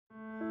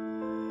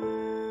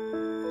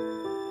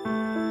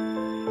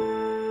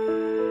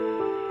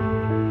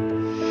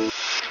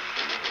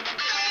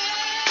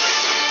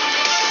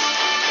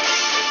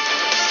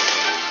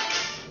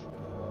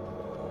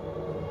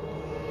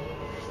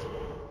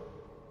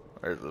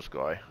Where's this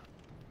guy?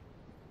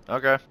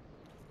 Okay.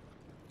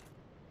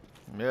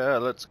 Yeah,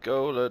 let's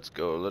go, let's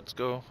go, let's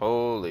go.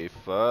 Holy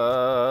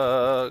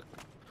fuck.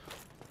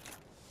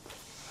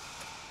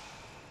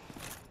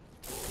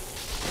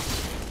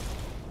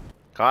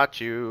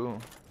 Caught you.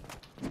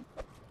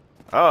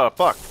 Oh,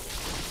 fuck.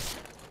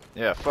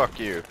 Yeah, fuck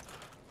you.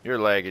 You're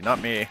laggy,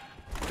 not me.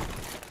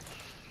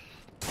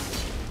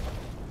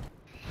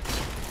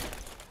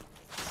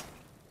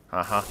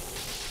 Uh-huh.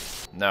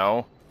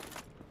 No.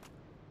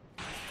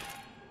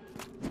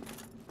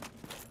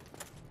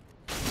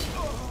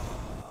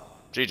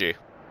 GG.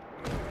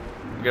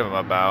 Give him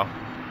a bow.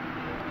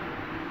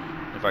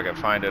 If I can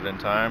find it in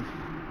time.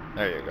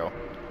 There you go.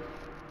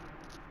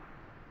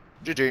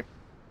 GG.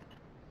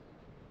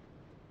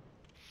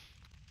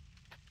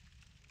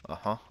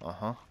 Uh-huh,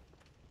 uh-huh.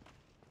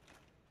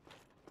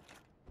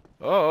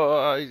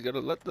 Oh, he's gonna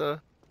let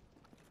the...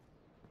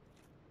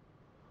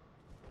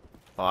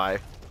 Hi.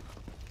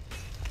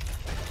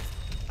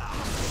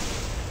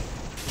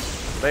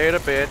 Beta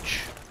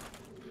bitch.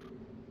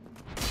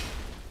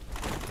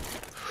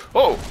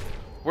 Oh!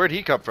 Where'd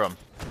he come from?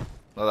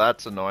 Well,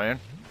 that's annoying.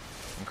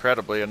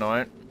 Incredibly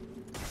annoying.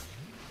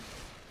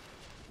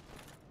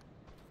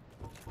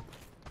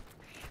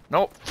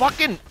 No,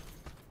 fucking...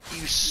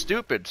 You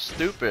stupid,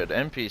 stupid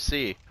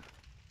NPC.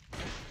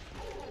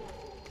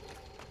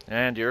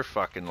 And you're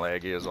fucking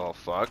laggy as all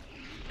fuck.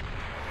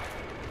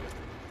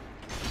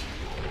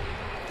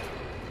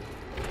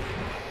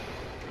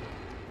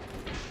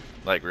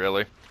 Like,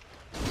 really?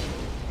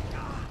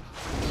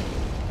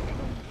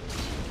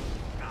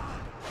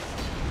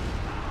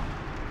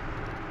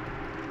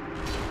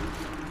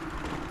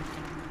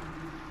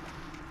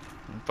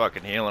 I'm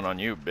fucking healing on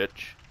you,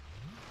 bitch.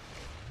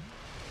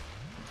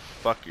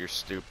 Fuck your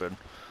stupid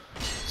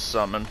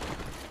summon.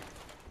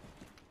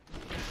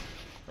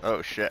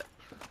 Oh shit.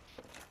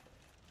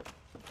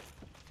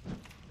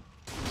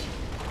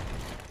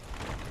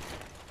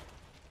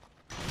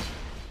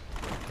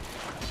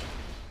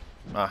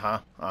 Uh-huh,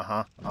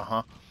 uh-huh,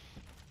 uh-huh.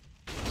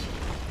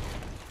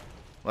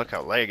 Look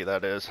how laggy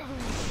that is.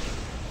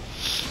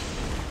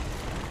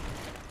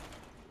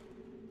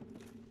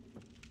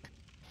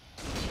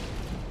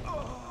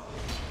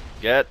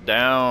 Get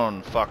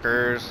down,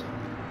 fuckers.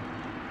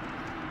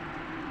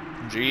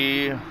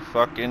 G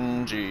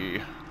fucking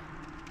G.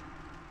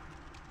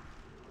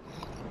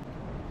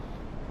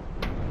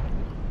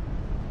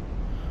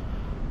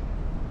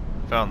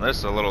 Found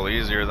this a little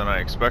easier than I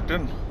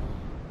expected.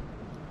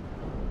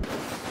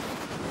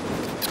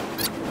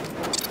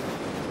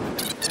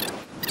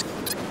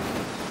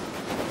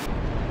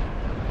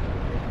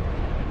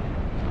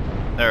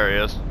 There he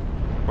is.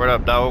 What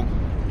up, dog?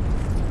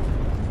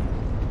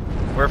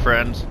 We're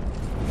friends.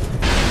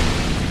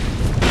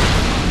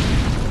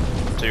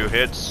 2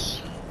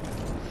 hits.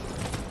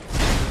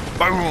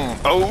 Boom!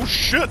 Oh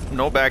shit!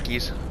 No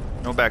backies.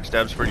 No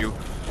backstabs for you.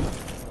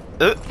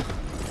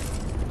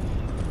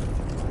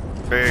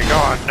 Big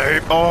on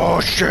Nate. Oh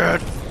shit!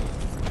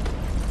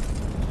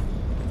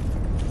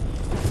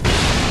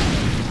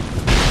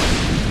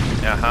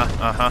 Uh-huh,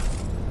 uh-huh.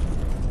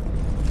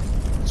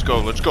 Let's go,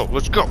 let's go,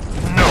 let's go!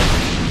 No!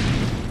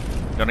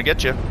 Gonna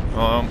get you.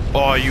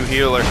 Oh, you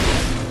healer.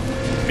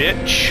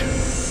 Bitch.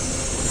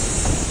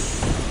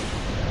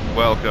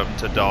 Welcome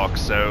to Dark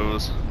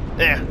Souls.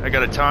 Yeah, I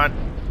got a taunt.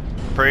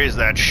 Praise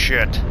that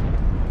shit.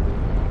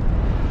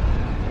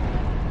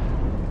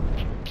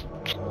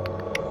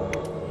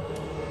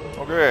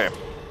 Okay.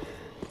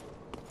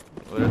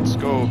 Let's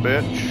go,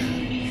 bitch.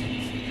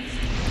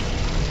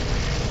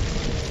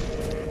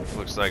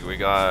 Looks like we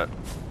got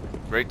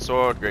great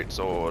sword, great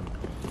sword.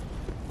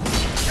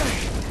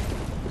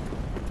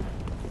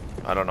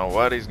 I don't know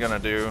what he's gonna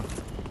do.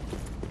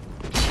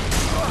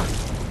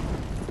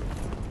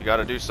 You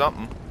gotta do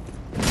something.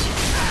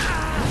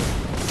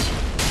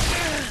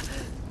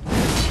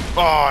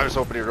 Oh, I was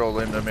hoping he'd roll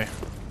into me.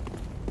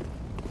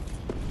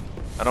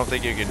 I don't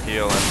think you can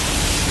heal him.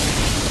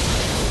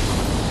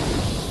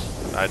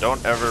 I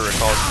don't ever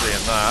recall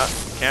seeing that.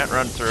 Can't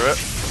run through it.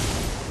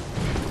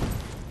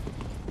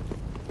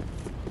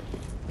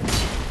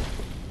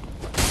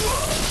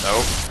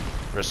 Nope.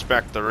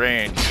 Respect the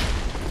range.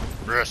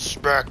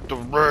 Respect the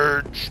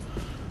range.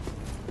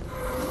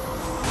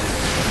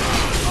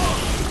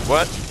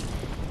 What?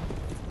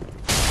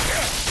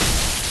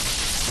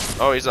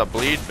 Oh, he's a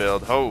bleed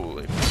build.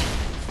 Holy.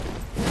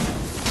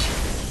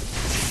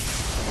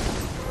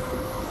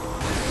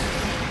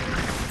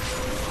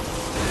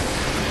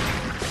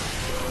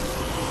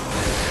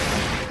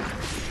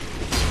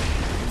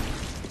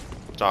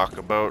 Talk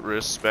about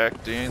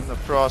respecting the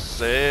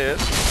process.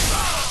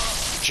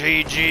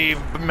 GG,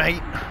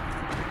 mate.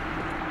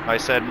 I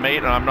said mate,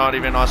 and I'm not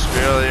even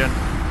Australian.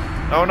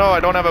 Oh no, I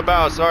don't have a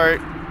bow. Sorry.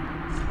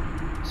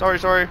 Sorry,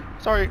 sorry,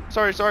 sorry,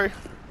 sorry, sorry.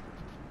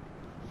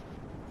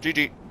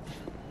 GG.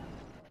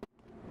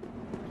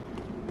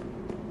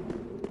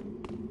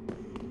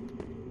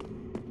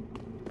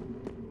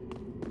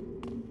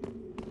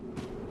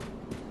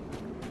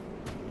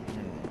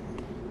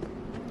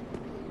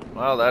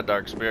 Well, that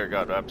dark spirit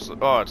got absolute.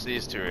 Oh, it's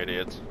these 2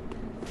 idiots.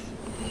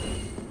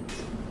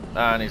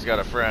 Ah, and he's got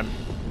a friend.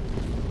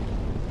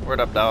 Word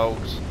up,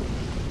 dogs?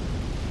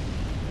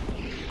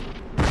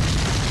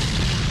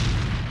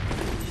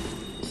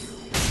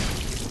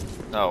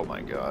 Oh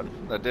my god.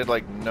 That did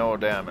like no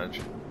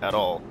damage at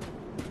all.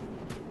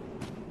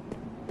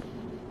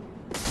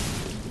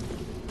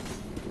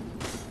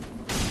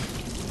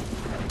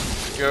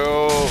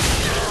 Go.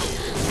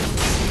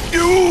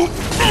 You.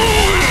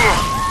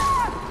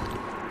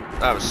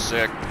 That was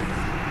sick.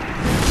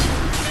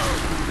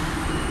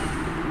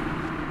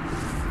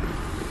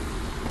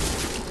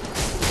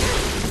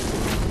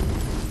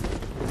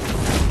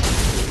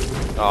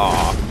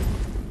 Aw.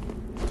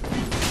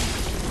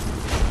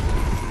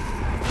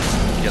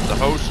 Get the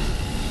host.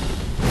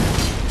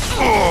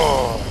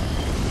 Oh.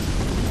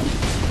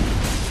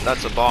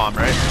 That's a bomb,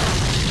 right?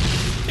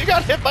 You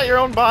got hit by your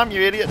own bomb,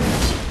 you idiot.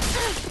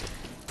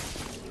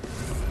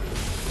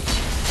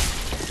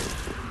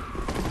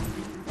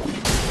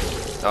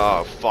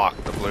 Oh, fuck.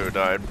 The blue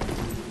died.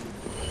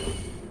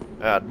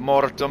 Ad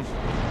mortem.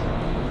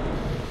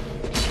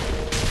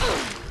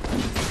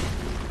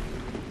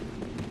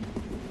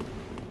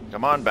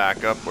 Come on,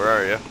 back up. Where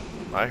are you?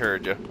 I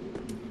heard you.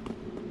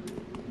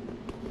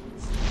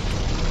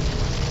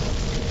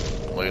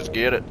 Let's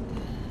get it.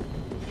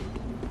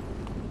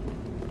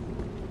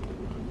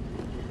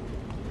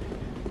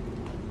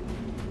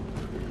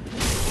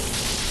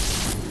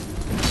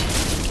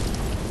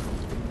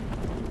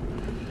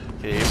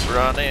 Keep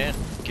running,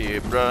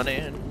 keep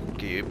running,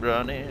 keep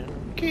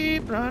running,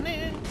 keep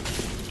running,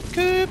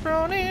 keep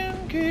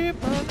running,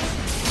 keep running.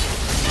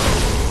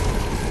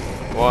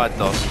 What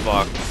the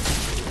fuck?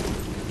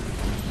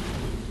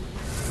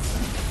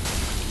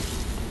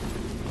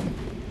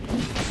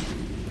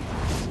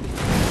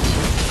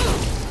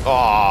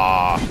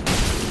 Aww.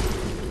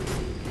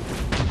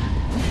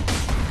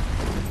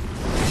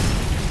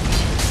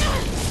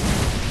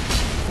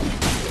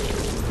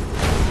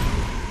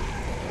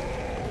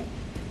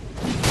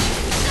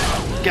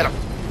 Get him!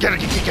 Get him!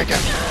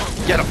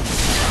 Get him!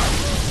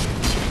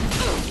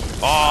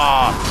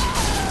 Aww.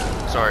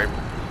 Sorry.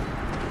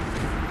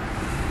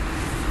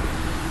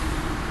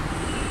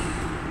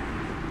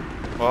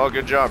 Well,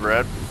 good job,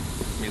 Red.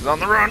 He's on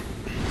the run.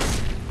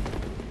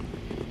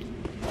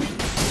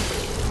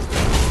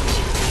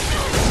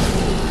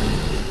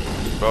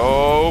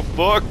 Oh,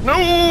 fuck, no!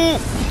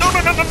 No,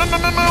 no, no, no, no, no,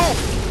 no, no!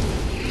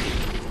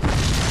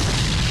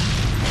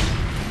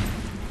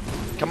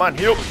 Come on,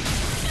 heal!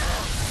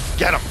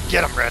 Get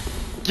him, Red!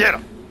 Get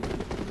him!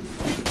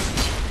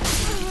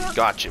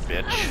 Gotcha,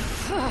 bitch.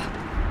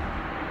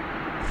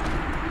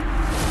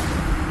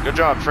 Good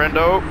job,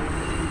 friendo.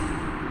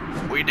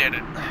 We did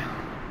it.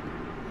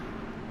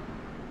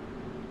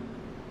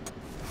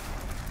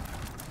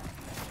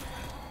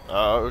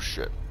 Oh,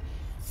 shit.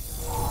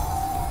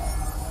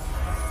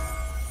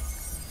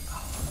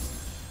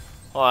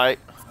 Alright.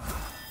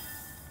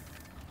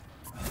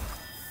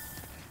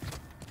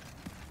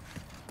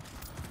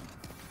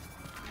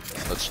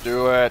 Let's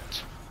do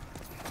it.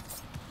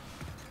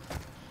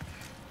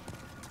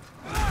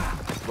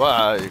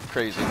 Wow, you're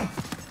crazy.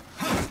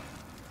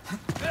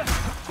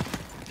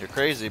 You're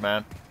crazy,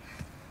 man.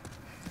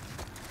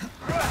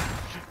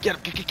 Get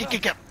him,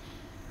 get him.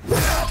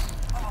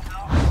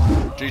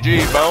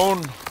 GG,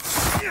 Bone.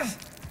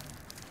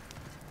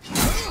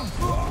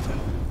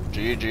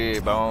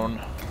 GG,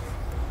 Bone.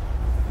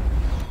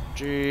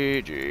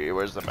 GG,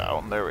 where's the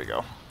mountain? There we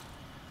go.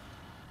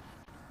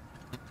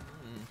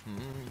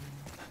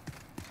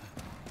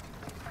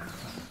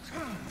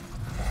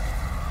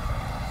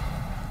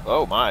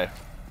 Oh my.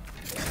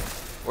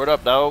 Word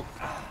up, dog.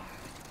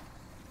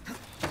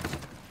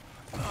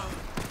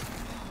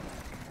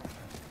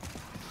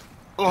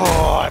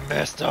 Oh, I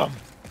missed him.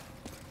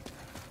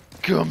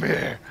 Come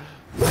here.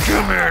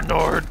 Come here,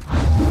 Nord.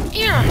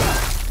 Yeah.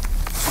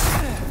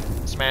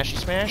 Smashy,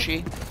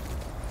 smashy.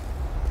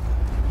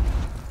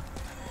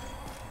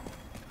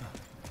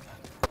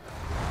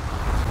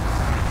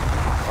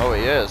 Oh,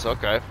 he is.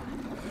 Okay.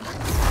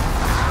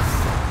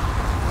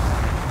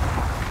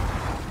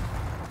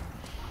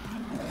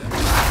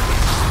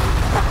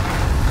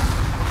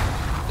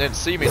 Didn't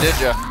see me, did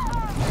ya?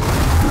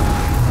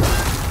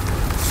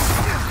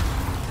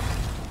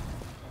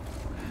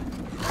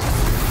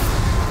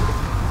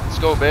 Let's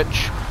go,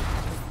 bitch.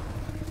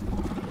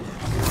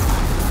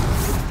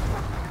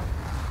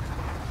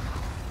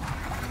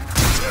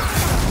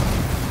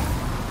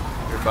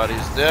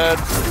 Everybody's dead.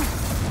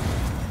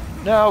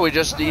 Now we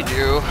just need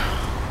you.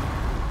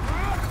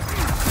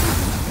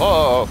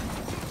 Uh-oh.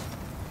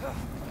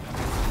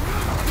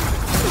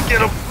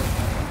 Get him!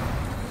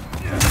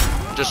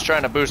 Just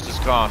trying to boost his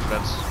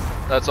confidence.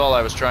 That's all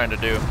I was trying to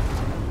do.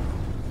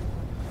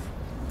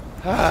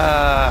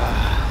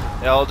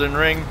 Ah, Elden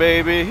Ring,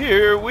 baby,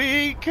 here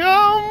we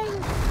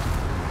come!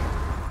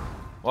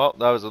 Well,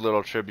 that was a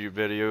little tribute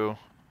video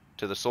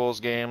to the Souls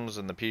games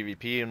and the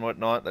PvP and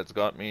whatnot that's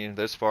got me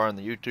this far on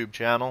the YouTube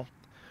channel.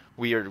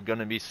 We are going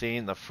to be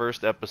seeing the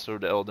first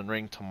episode of Elden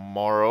Ring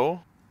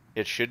tomorrow.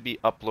 It should be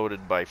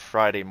uploaded by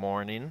Friday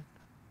morning,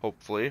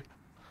 hopefully.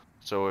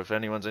 So if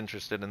anyone's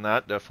interested in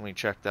that, definitely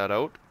check that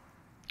out.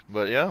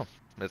 But yeah,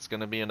 it's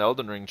going to be an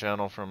Elden Ring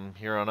channel from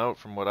here on out,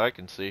 from what I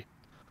can see.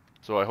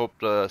 So I hope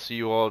to see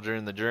you all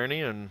during the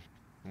journey, and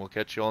we'll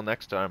catch you all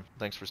next time.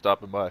 Thanks for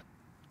stopping by.